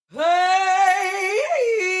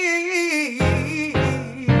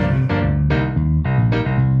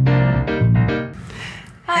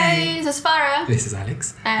This is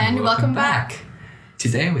Alex. And welcome back.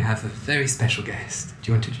 Today we have a very special guest. Do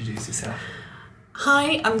you want to introduce yourself?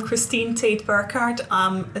 Hi, I'm Christine Tait-Burkard.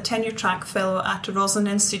 I'm a tenure track fellow at the Roslin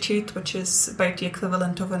Institute, which is about the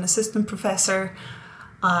equivalent of an assistant professor.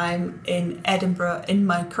 I'm in Edinburgh in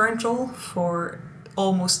my current role for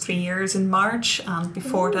almost 3 years in March, and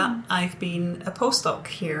before that I've been a postdoc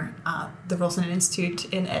here at the Roslin Institute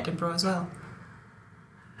in Edinburgh as well.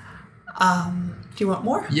 Do you want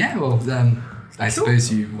more? Yeah, well, I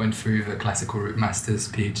suppose you went through the classical route, master's,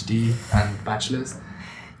 PhD and bachelor's.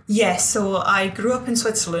 Yes, so I grew up in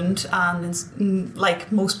Switzerland, and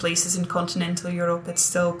like most places in continental Europe, it's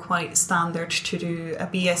still quite standard to do a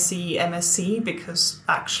BSc, MSc, because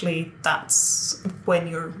actually that's when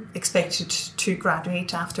you're expected to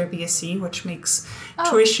graduate after BSc, which makes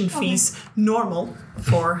tuition fees normal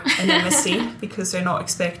for an MSc because they're not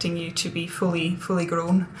expecting you to be fully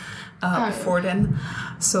grown before then.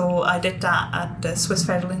 So I did that at the Swiss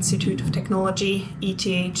Federal Institute of Technology, ETH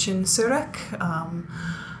in Zurich.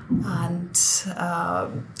 And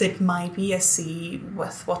did my BSc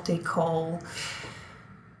with what they call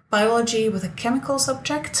biology with a chemical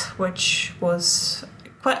subject, which was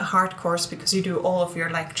quite a hard course because you do all of your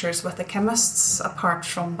lectures with the chemists apart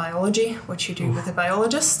from biology, which you do with a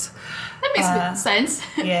biologist. That makes a bit of sense.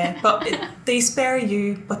 Yeah, but they spare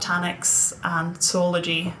you botanics and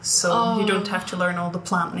zoology, so you don't have to learn all the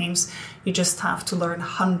plant names. You just have to learn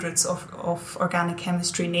hundreds of organic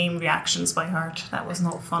chemistry name reactions by heart. That was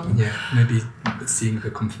not fun. Yeah, maybe seeing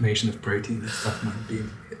the conformation of protein and stuff might be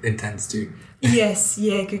intense too. Yes,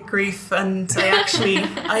 yeah, good grief. And I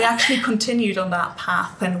actually continued on that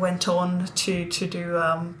path and went on to do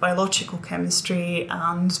biological chemistry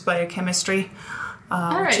and biochemistry.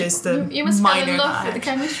 Which is the you must fall in minor love with the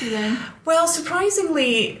chemistry then. Well,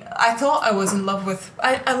 surprisingly, I thought I was in love with...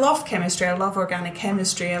 I love chemistry, I love organic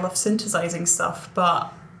chemistry, I love synthesizing stuff,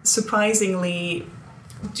 but surprisingly,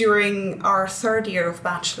 during our third year of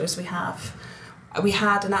bachelor's we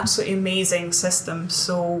had an absolutely amazing system.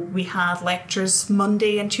 So we had lectures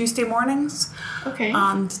Monday and Tuesday mornings. Okay.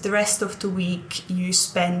 And the rest of the week you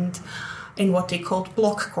spend in what they called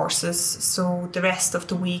block courses. So the rest of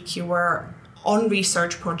the week you were on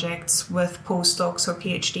research projects with postdocs or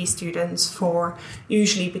PhD students for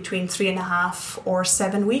usually between 3.5 or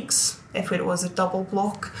 7 weeks, if it was a double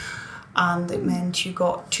block. And it meant you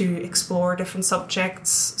got to explore different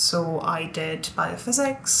subjects. So I did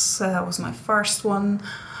biophysics, that was my first one.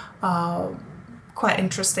 Quite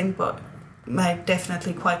interesting, but I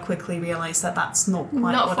definitely quite quickly realised that that's not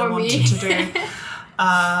quite what I wanted to do.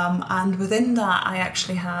 And within that, I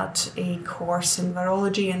actually had a course in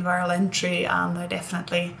virology and viral entry, and I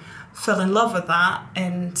definitely fell in love with that.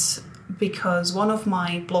 And because one of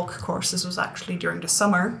my block courses was actually during the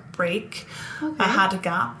summer break, I had a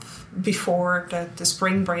gap before the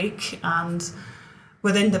spring break, and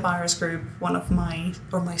within the virus group, my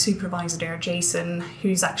supervisor there, Jason,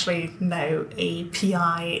 who's actually now a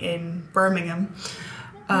PI in Birmingham.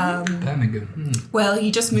 Birmingham. Well, he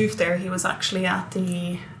just moved there. He was actually at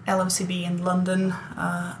the LMCB in London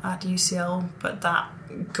at UCL, but that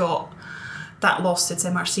lost its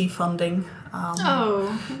MRC funding.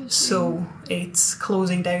 So it's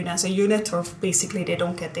closing down as a unit, or basically they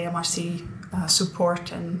don't get the MRC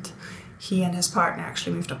support, and he and his partner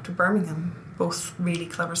actually moved up to Birmingham, both really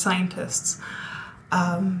clever scientists.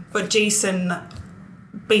 But Jason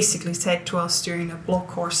basically said to us during the block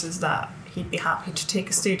courses that he'd be happy to take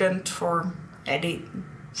a student for any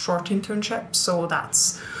short internship. So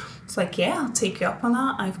it's like, yeah, I'll take you up on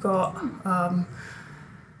that. I've got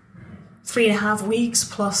 3.5 weeks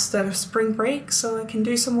plus the spring break, so I can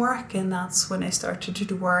do some work. And that's when I started to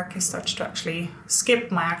do work. I started to actually skip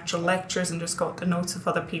my actual lectures and just got the notes of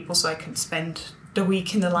other people so I could spend the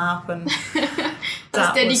week in the lab. And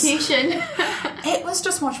that's dedication. It was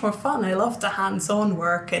just much more fun. I loved the hands-on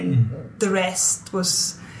work, and the rest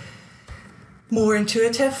was more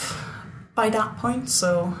intuitive by that point.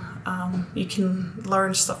 So you can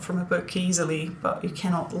learn stuff from a book easily, but you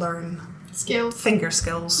cannot learn finger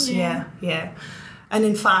skills. Yeah. And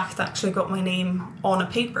in fact, actually got my name on a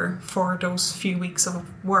paper for those few weeks of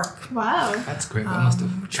work. Wow, that's great. That must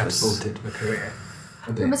have catapulted the career.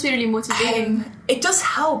 It must be really motivating. It does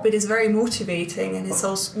help. It is very motivating, and it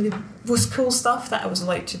was cool stuff that I was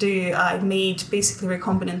allowed to do. I made basically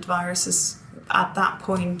recombinant viruses at that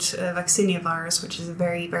point, vaccinia virus, which is a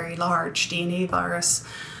very, very large DNA virus.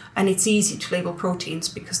 And it's easy to label proteins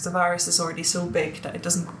because the virus is already so big that it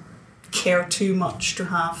doesn't care too much to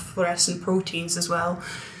have fluorescent proteins as well.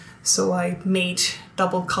 So I made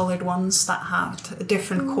double coloured ones that had a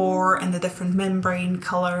different core and a different membrane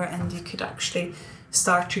colour, and you could actually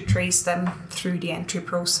start to trace them through the entry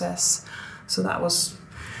process. So that was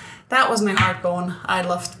my heart gone. I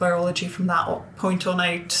loved virology from that point on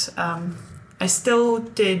out. I still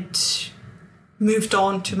moved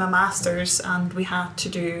on to my master's, and we had to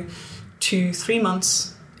do 2-3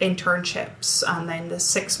 months internships and then the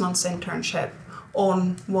 6 months internship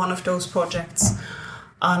on one of those projects.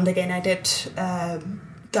 And again, I did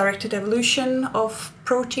directed evolution of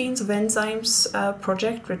proteins, of enzymes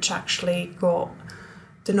project, which actually got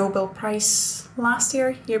the Nobel Prize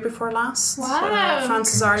year before last. Wow.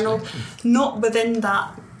 Frances Arnold, not within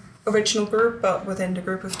that original group, but within the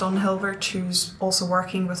group of Don Hilbert, who's also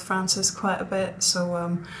working with Frances quite a bit.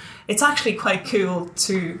 So it's actually quite cool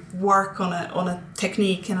to work on a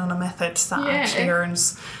technique and on a method that actually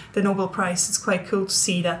earns the Nobel Prize. It's quite cool to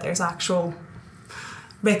see that there's actual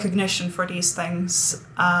recognition for these things.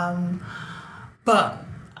 But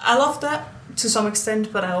I loved it to some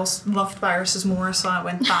extent, but I also loved viruses more, so I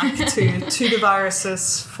went back to the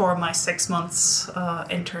viruses for my 6 months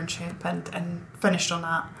internship and finished on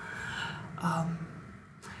that.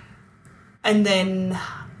 And then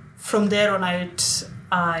from there on out,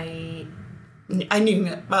 I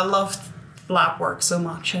knew I loved lab work so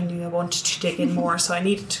much. I knew I wanted to dig in more, so I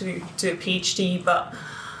needed to do a PhD, but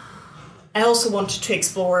I also wanted to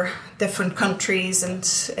explore different countries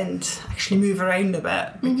and actually move around a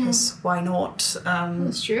bit, because why not?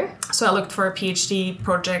 That's true. So I looked for a PhD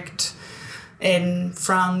project in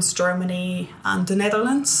France, Germany and the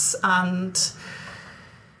Netherlands, and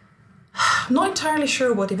I'm not entirely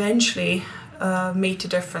sure what eventually made the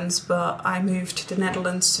difference, but I moved to the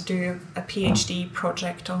Netherlands to do a PhD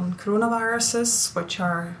project on coronaviruses, which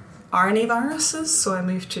are RNA viruses, so I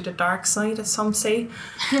moved to the dark side, as some say.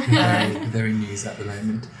 Very news at the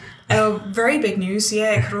moment. Very big news,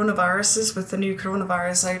 yeah, coronaviruses with the new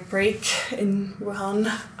coronavirus outbreak in Wuhan.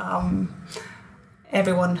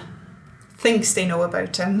 Everyone thinks they know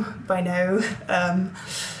about them by now.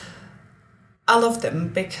 I love them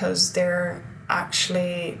because they're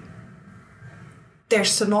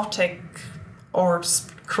zoonotic or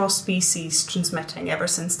cross-species transmitting ever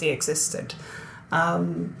since they existed.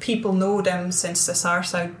 People know them since the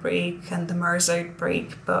SARS outbreak and the MERS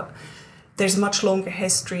outbreak, but there's a much longer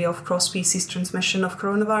history of cross-species transmission of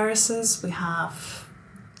coronaviruses. We have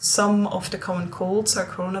some of the common colds are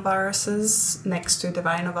coronaviruses next to the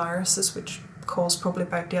rhinoviruses, which cause probably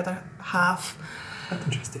about the other half. That's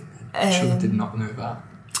interesting. I actually did not know that.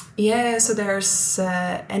 Yeah, so there's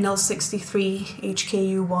NL63,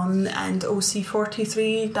 HKU1 and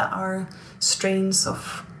OC43 that are strains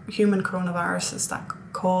of human coronaviruses that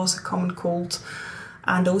cause a common cold,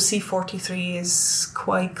 and OC43 is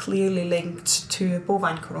quite clearly linked to a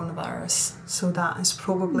bovine coronavirus, so that is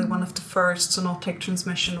probably one of the first zoonotic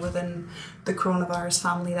transmission within the coronavirus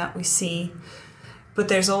family that we see. But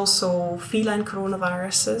there's also feline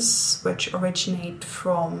coronaviruses, which originate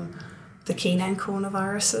from the canine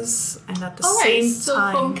coronaviruses, and at the same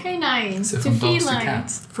time, from canines so to from dogs feline. to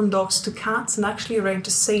cats. From dogs to cats, and actually around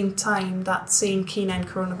the same time, that same canine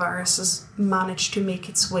coronavirus managed to make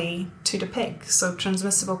its way to the pig. So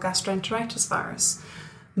transmissible gastroenteritis virus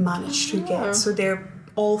managed to get. So they're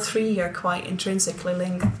all three are quite intrinsically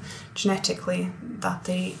linked genetically, that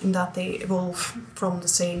they evolve from the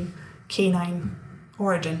same canine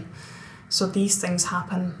origin. So these things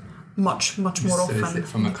happen much more often. Is it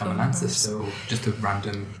from a common ancestor or just a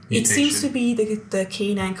random mutation? It seems to be the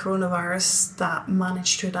canine coronavirus that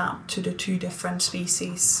managed to adapt to the two different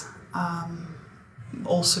species,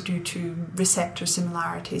 also due to receptor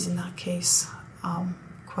similarities in that case,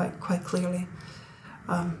 quite clearly.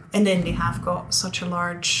 And then they have got such a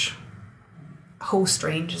large host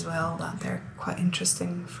range as well that they're quite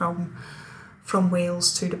interesting, from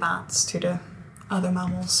whales to the bats to the other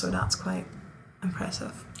mammals, so that's quite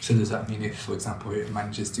impressive. So does that mean if, for example, it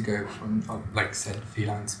manages to go from, like I said,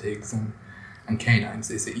 felines, pigs and canines,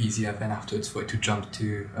 is it easier then afterwards for it to jump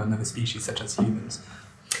to another species such as humans?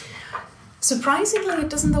 Surprisingly, it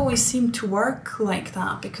doesn't always seem to work like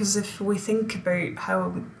that, because if we think about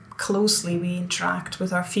how closely we interact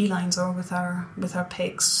with our felines or with our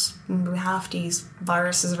pigs, we have these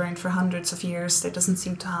viruses around for hundreds of years. There doesn't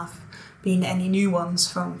seem to have been any new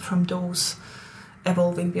ones from those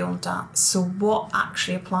evolving beyond that. So what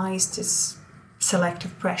actually applies to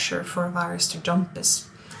selective pressure for a virus to jump is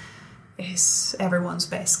everyone's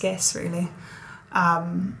best guess, really.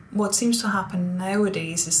 What seems to happen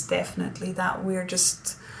nowadays is definitely that we're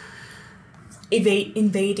just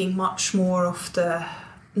invading much more of the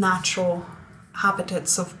natural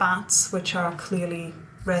habitats of bats, which are clearly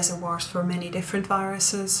reservoirs for many different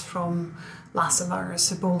viruses, from Lassa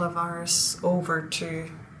virus, Ebola virus, over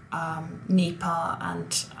to Nipah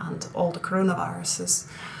and all the coronaviruses.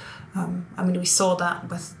 We saw that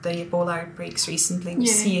with the Ebola outbreaks recently. We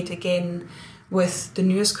see it again with the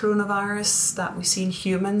newest coronavirus that we see in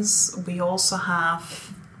humans. We also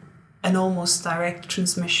have an almost direct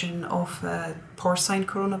transmission of porcine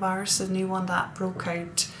coronavirus, a new one that broke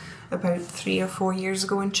out about 3 or 4 years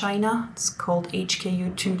ago in China. It's called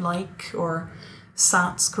HKU2-like or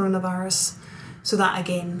SARS coronavirus. So that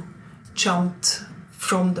again jumped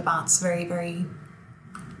from the bats very, very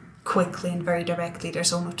quickly and very directly.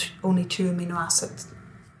 There's only 2 amino acid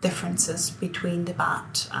differences between the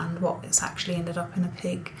bat and what has actually ended up in a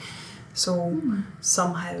pig. So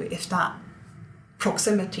somehow, if that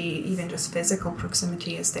proximity, even just physical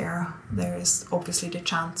proximity, is there is obviously the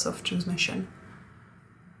chance of transmission.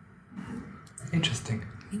 Interesting.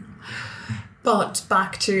 But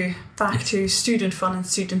back to student fun and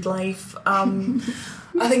student life.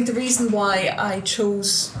 I think the reason why I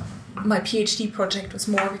chose my PhD project was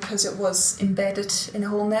more because it was embedded in a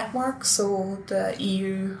whole network. So the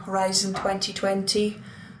EU Horizon 2020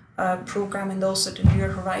 programme and also the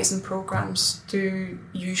Near Horizon programmes do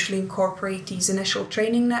usually incorporate these initial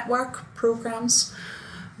training network programmes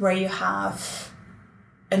where you have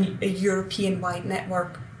a European-wide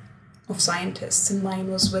network of scientists, and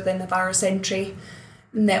mine was within a virus entry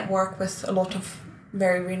network with a lot of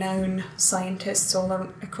very renowned scientists all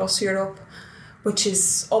across Europe, which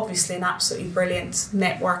is obviously an absolutely brilliant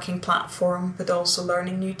networking platform, but also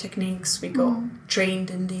learning new techniques. We got trained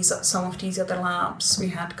in some of these other labs. We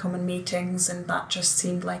had common meetings, and that just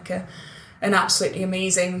seemed like an absolutely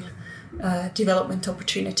amazing development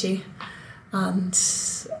opportunity. And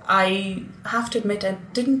I have to admit, I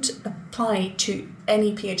didn't apply to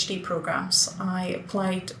any PhD programs. I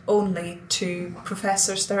applied only to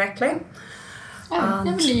professors directly. Oh,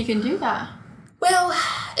 never knew you can do that. Well,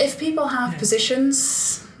 if people have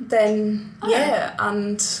positions, then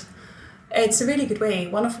and it's a really good way.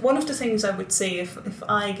 One of the things I would say, if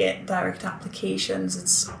I get direct applications,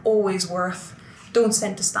 it's always worth, don't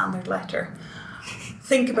send a standard letter.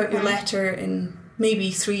 Think about your letter in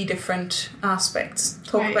maybe 3 different aspects.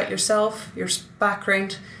 Talk about yourself, your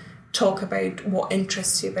background, talk about what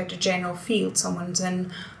interests you about the general field someone's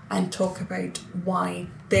in, and talk about why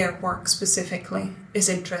their work specifically is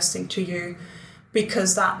interesting to you,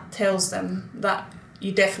 because that tells them that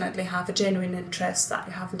you definitely have a genuine interest, that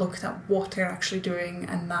you have looked at what they're actually doing,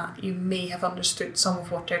 and that you may have understood some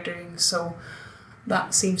of what they're doing. So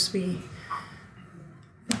that seems to be,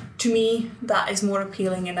 to me, that is more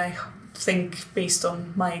appealing, and I think based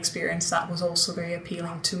on my experience that was also very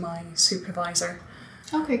appealing to my supervisor.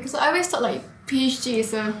 Okay, because I always thought like PhD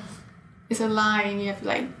is a line, you have to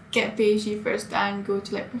like get PhD first and go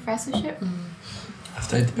to like professorship. I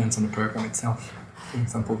think it depends on the program itself. For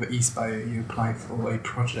example, the SLiB, you apply for a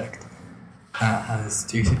project that has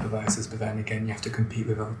 2 supervisors, but then again you have to compete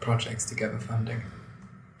with other projects to get the funding.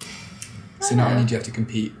 So not only do you have to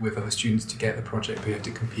compete with other students to get the project, but you have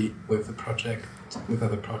to compete with the project with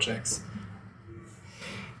other projects.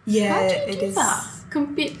 Yeah, how do you it do is. that?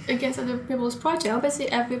 Compete against other people's projects? Obviously,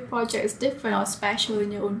 every project is different or special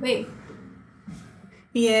in your own way.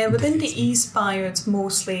 Yeah, within the SLiB, it's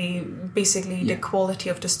mostly basically the quality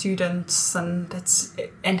of the students and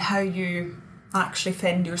how you actually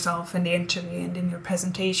fend yourself in the interview and in your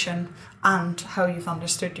presentation, and how you've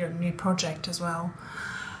understood your new project as well.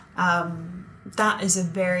 That is a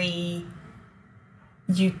very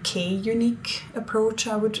UK unique approach,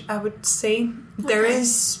 I would say. Okay. There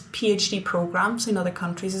is PhD programs in other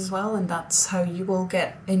countries as well, and that's how you will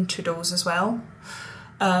get into those as well.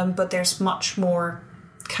 But there's much more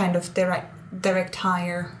kind of direct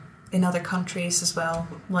hire in other countries as well,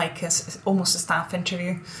 like almost a staff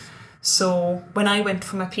interview. So when I went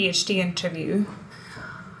for my PhD interview,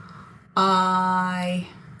 I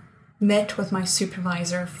met with my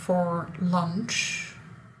supervisor for lunch,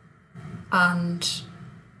 and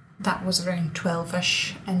that was around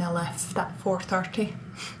 12ish, and I left at 4:30.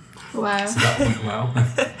 Wow. So that went well.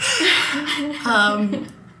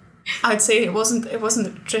 I'd say it wasn't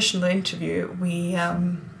a traditional interview. We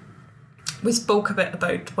spoke a bit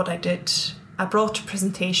about what I did. I brought a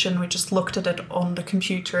presentation. We just looked at it on the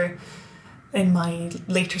computer in my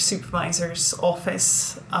later supervisor's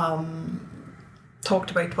office.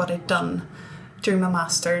 Talked about what I'd done during my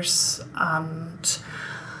master's, and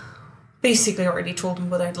basically already told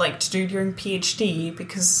him what I'd like to do during PhD,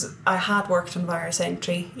 because I had worked on virus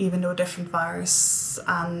entry, even though a different virus,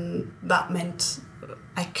 and that meant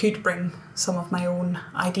I could bring some of my own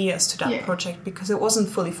ideas to that project, because it wasn't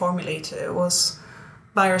fully formulated. It was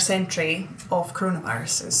virus entry of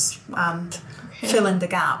coronaviruses and fill in the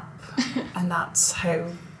gap. And that's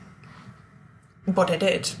how what I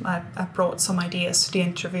did. I brought some ideas to the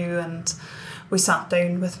interview, and we sat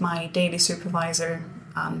down with my daily supervisor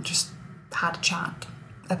and just had a chat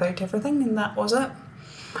about everything, and that was it.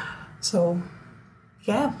 So,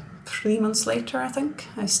 yeah, 3 months later, I think,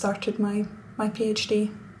 I started my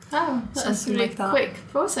PhD. Oh, that's a really like that. quick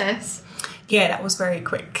process. Yeah, that was very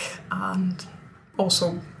quick, and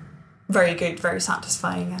also very good, very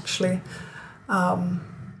satisfying, actually.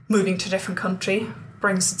 Moving to a different country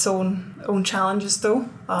brings its own challenges, though.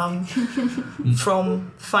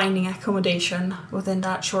 From finding accommodation within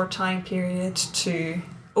that short time period to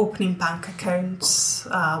opening bank accounts.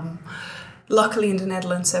 Luckily, in the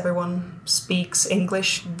Netherlands, everyone speaks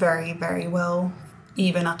English very, very well.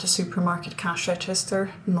 Even at the supermarket cash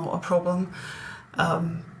register, not a problem.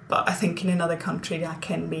 But I think in another country that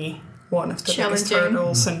can be one of the biggest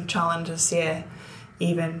hurdles and challenges. Yeah,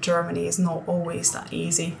 even Germany is not always that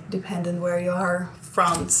easy, depending where you are.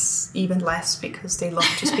 France, even less, because they love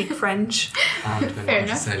to speak French. And we're not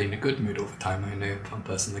necessarily in a good mood all the time, I know from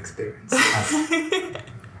personal experience.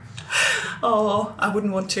 Oh, I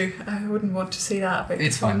wouldn't want to say that about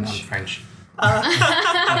It's French. fine, I'm French.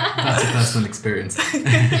 That's a personal experience.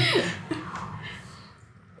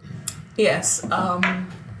 Yes.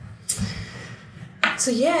 So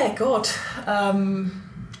yeah, God,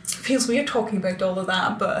 feels weird talking about all of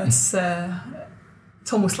that, but it's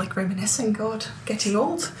almost like reminiscing. God, getting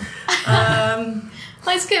old.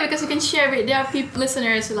 Well, it's good because we can share it. There are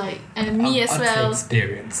listeners who like, and me as I'd well. say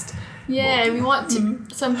experienced. Yeah, we want to.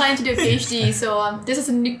 So I'm planning to do a PhD. So this is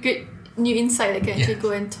a good new insight. I can actually go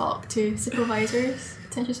and talk to supervisors,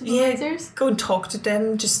 potential supervisors. Yeah, go and talk to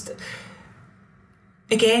them. Just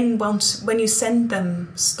again, when you send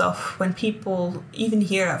them stuff, when people, even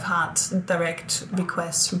here, I've had direct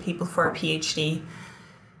requests from people for a PhD.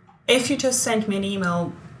 If you just send me an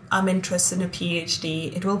email, I'm interested in a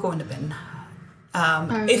PhD, it will go in the bin.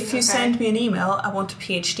 If you send me an email, I want a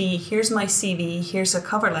PhD, here's my CV, here's a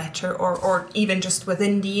cover letter, or even just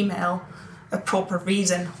within the email, a proper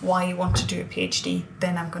reason why you want to do a PhD,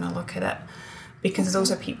 then I'm going to look at it. Because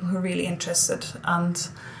those are people who are really interested. And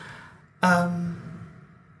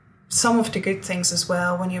some of the good things as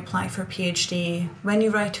well, when you apply for a PhD, when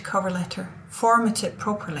you write a cover letter, format it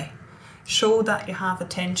properly. Show that you have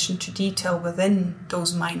attention to detail within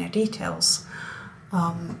those minor details.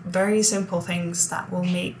 Very simple things that will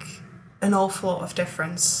make an awful lot of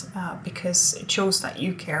difference because it shows that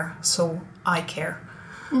you care, so I care.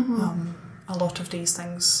 Mm-hmm. A lot of these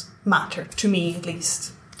things matter, to me at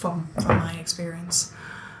least, from my experience.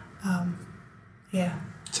 Yeah.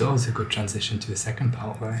 So that was a good transition to the second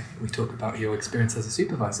part where we talk about your experience as a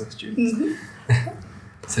supervisor of students. Mm-hmm.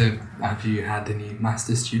 So have you had any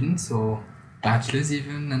master's students or bachelor's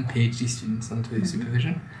even and PhD students under your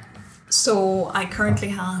supervision? So I currently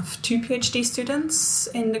have 2 PhD students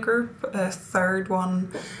in the group. A third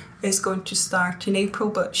one is going to start in April,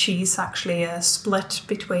 but she's actually a split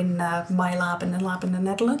between my lab and a lab in the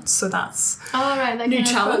Netherlands, so that's a new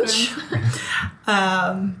challenge.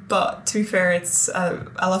 But to be fair, it's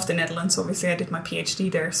I love the Netherlands. Obviously, I did my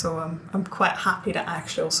PhD there, so I'm quite happy that I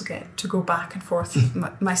actually also get to go back and forth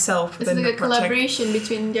myself. It's like a collaboration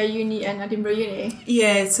between their uni and Edinburgh Uni.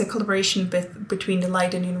 Yeah, it's a collaboration between the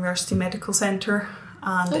Leiden University Medical Centre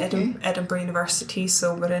and Edinburgh University.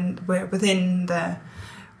 So we're within the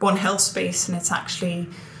One Health space, and it's actually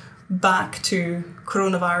back to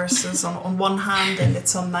coronaviruses on one hand, and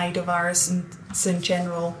it's on nidovirus and it's in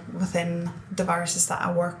general within the viruses that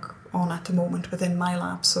I work on at the moment within my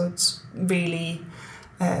lab. So it's really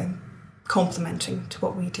complementing to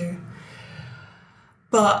what we do.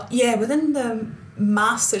 But yeah, within the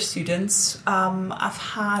master students, I've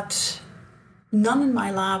had none in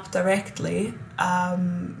my lab directly,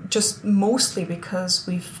 just mostly because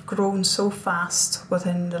we've grown so fast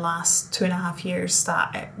within the last 2.5 years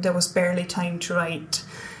that there was barely time to write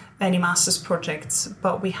any master's projects.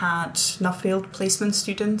 But we had Nuffield placement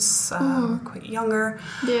students, quite younger.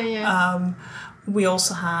 We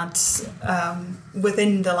also had,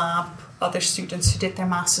 within the lab, other students who did their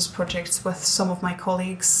master's projects with some of my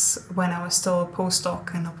colleagues when I was still a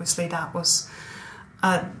postdoc, and obviously that was,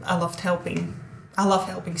 I love helping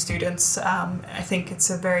students. I think it's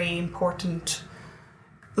a very important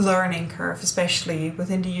learning curve, especially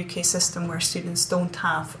within the UK system where students don't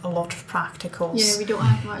have a lot of practicals. Yeah, we don't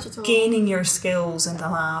have much at all. Gaining your skills in the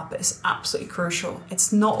lab is absolutely crucial.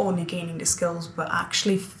 It's not only gaining the skills, but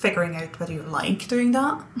actually figuring out whether you like doing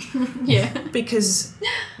that. Yeah. Because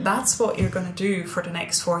that's what you're going to do for the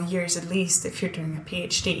next 4 years at least if you're doing a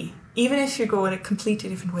PhD. Even if you go in a completely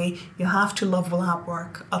different way, you have to love lab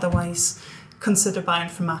work. Otherwise, consider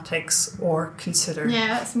bioinformatics or consider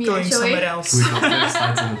that's me going actually. somewhere else. We've got both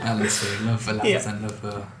sides of the balance, so we love the labs and love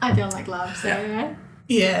the... I don't like labs,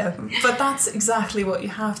 Yeah, but that's exactly what you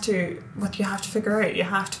have to figure out. You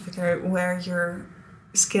have to figure out where your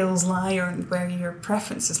skills lie or where your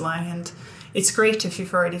preferences lie, and it's great if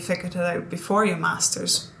you've already figured it out before your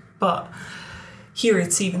masters, but here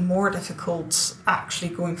it's even more difficult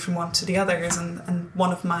actually going from one to the others. And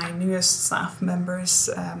one of my newest staff members,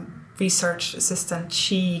 research assistant,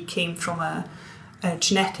 she came from a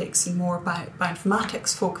genetics and more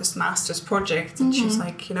bioinformatics focused master's project, and she's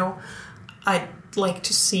like, I'd like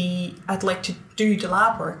to do the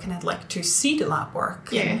lab work and I'd like to see the lab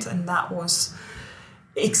work, and that was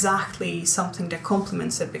exactly something that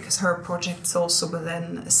complements it, because her project's also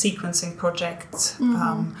within a sequencing project.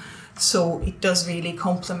 So it does really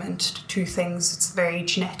complement the two things. It's very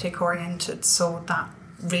genetic oriented, so that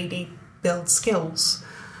really builds skills,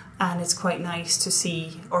 and it's quite nice to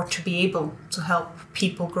see or to be able to help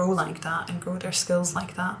people grow like that and grow their skills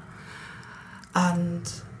like that. And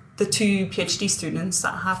the two PhD students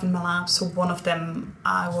that I have in my lab, so one of them,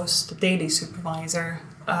 I was the daily supervisor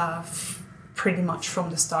pretty much from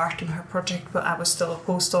the start in her project, but I was still a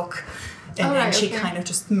postdoc. And then she kind of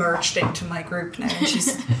just merged into my group now, and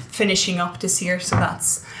she's finishing up this year, so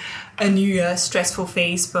that's a new stressful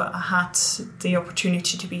phase. But I had the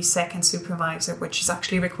opportunity to be second supervisor, which is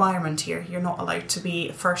actually a requirement here. You're not allowed to be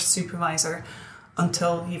a first supervisor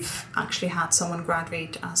until you've actually had someone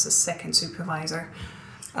graduate as a second supervisor.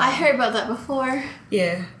 I heard about that before.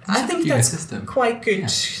 Yeah, I think that's quite good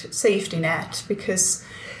safety net, because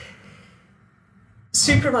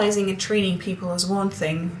supervising and training people is one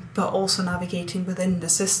thing, but also navigating within the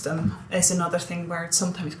system is another thing, where it's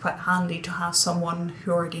sometimes quite handy to have someone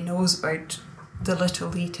who already knows about the little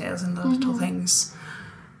details and the little things.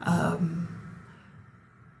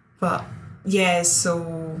 But yeah,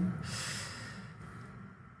 so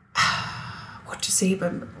what to say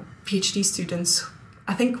about PhD students?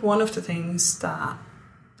 I think one of the things that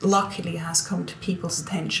luckily has come to people's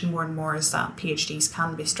attention more and more is that PhDs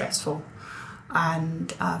can be stressful.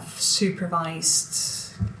 And I've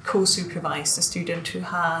co-supervised a student who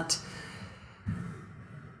had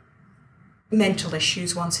mental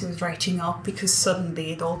issues once he was writing up, because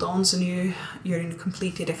suddenly it all dawns on you, you're in a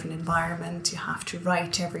completely different environment, you have to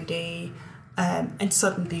write every day, and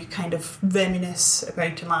suddenly you kind of reminisce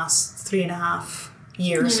about the last 3.5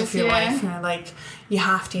 years of your life, and like you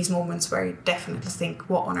have these moments where you definitely think,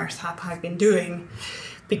 what on earth have I been doing?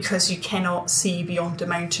 Because you cannot see beyond the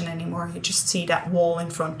mountain anymore. You just see that wall in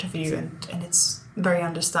front of you, and it's very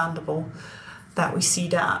understandable that we see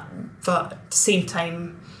that. But at the same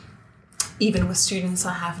time, even with students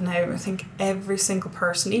I have now, I think every single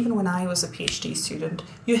person, even when I was a PhD student,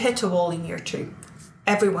 you hit a wall in year 2.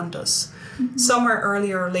 Everyone does. Some are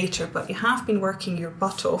earlier or later, but you have been working your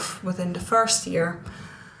butt off within the first year,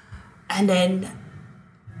 and then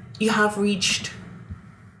you have reached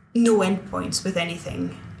no endpoints with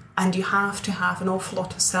anything, and you have to have an awful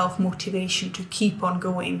lot of self-motivation to keep on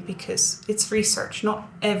going, because it's research, not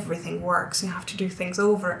everything works. You have to do things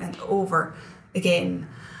over and over again,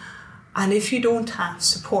 and if you don't have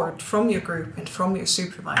support from your group and from your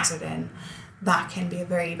supervisor, then that can be a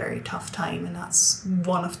very, very tough time. And that's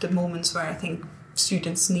one of the moments where I think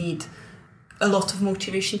students need a lot of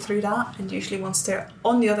motivation through that, and usually once they're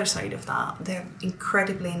on the other side of that, they're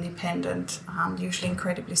incredibly independent and usually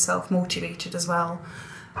incredibly self-motivated as well,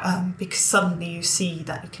 because suddenly you see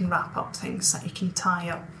that you can wrap up things, that you can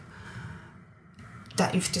tie up,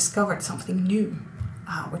 that you've discovered something new,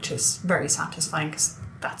 which is very satisfying, because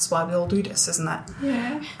that's why we all do this, isn't it?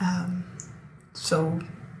 Yeah. So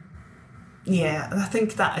yeah, I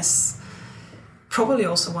think that is probably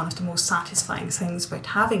also one of the most satisfying things about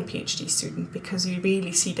having PhD students, because you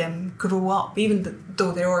really see them grow up, even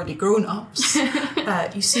though they're already grown-ups.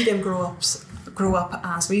 You see them grow up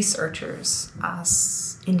as researchers,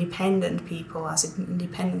 as independent people, as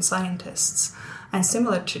independent scientists. And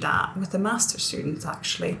similar to that with the master's students,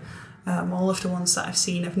 actually. All of the ones that I've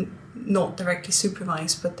seen have not directly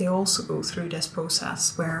supervised, but they also go through this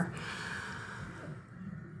process where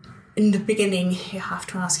in the beginning, you have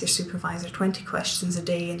to ask your supervisor 20 questions a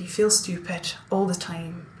day, and you feel stupid all the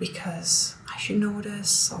time because I should know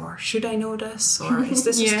this, or should I know this, or is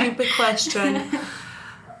this a stupid question?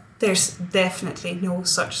 There's definitely no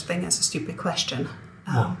such thing as a stupid question.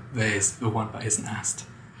 Well, there is the one that isn't asked.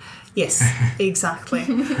 Yes, exactly.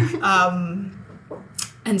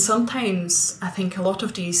 And sometimes I think a lot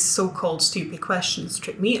of these so-called stupid questions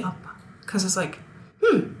trip me up, because it's like,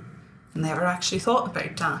 never actually thought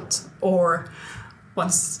about that. Or,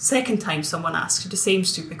 second time someone asks you the same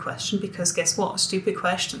stupid question, because guess what? Stupid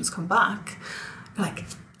questions come back. Like,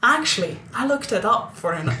 actually, I looked it up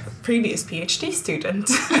for a previous PhD student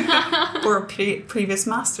or a previous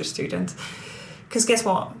master student. Because guess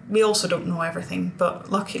what? We also don't know everything,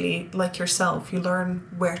 but luckily, like yourself, you learn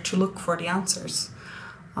where to look for the answers.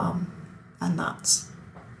 And that's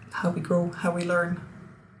how we grow, how we learn.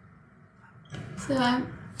 So,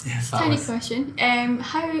 tiny question.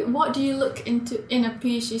 What do you look into in a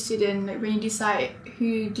PhD student, like when you decide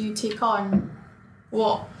who do you take on?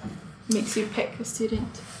 What makes you pick a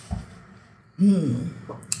student?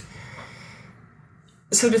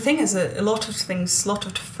 So the thing is, a lot of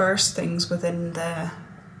the first things within the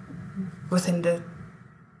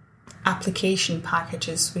application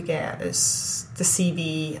packages we get is the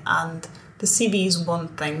CV, and the CV is one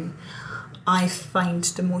thing. I find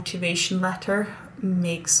the motivation letter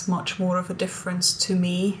makes much more of a difference to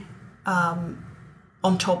me,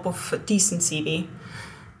 on top of a decent CV.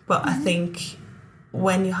 But I think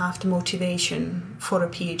when you have the motivation for a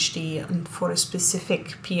PhD and for a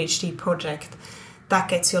specific PhD project, that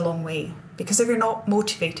gets you a long way. Because if you're not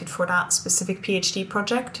motivated for that specific PhD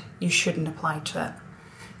project, you shouldn't apply to it.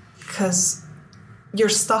 Because you're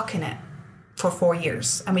stuck in it for 4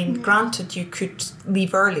 years. I mean, granted, you could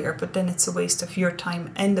leave earlier, but then it's a waste of your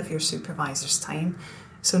time and of your supervisor's time.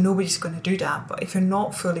 So nobody's going to do that. But if you're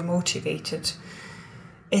not fully motivated,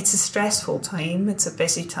 it's a stressful time, it's a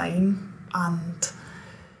busy time. And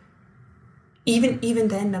even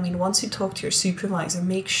then, I mean, once you talk to your supervisor,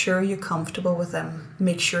 make sure you're comfortable with them.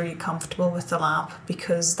 Make sure you're comfortable with the lab,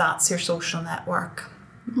 because that's your social network.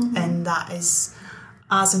 And that is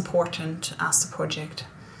as important as the project,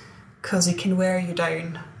 because it can wear you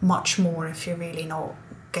down much more if you're really not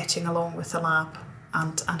getting along with the lab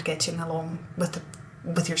and getting along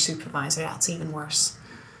with your supervisor. That's even worse.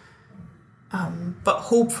 But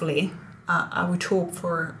hopefully, I would hope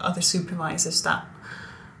for other supervisors that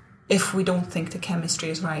if we don't think the chemistry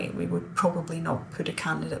is right, we would probably not put a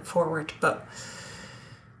candidate forward. But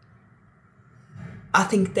I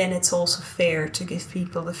think then it's also fair to give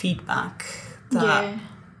people the feedback that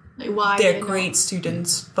like why they're great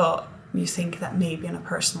students, but you think that maybe on a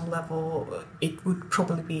personal level it would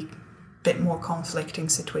probably be a bit more conflicting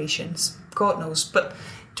situations. God knows. But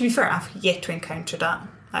to be fair, I've yet to encounter that.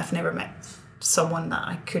 I've never met someone that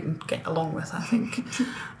I couldn't get along with, I think.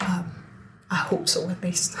 I hope so, at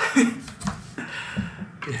least.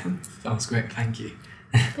 Yeah, that was great. Thank you.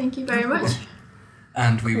 Thank you very much.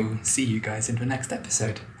 And we will see you guys in the next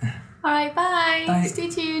episode. All right, bye. Bye. Stay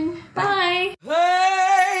tuned. Bye.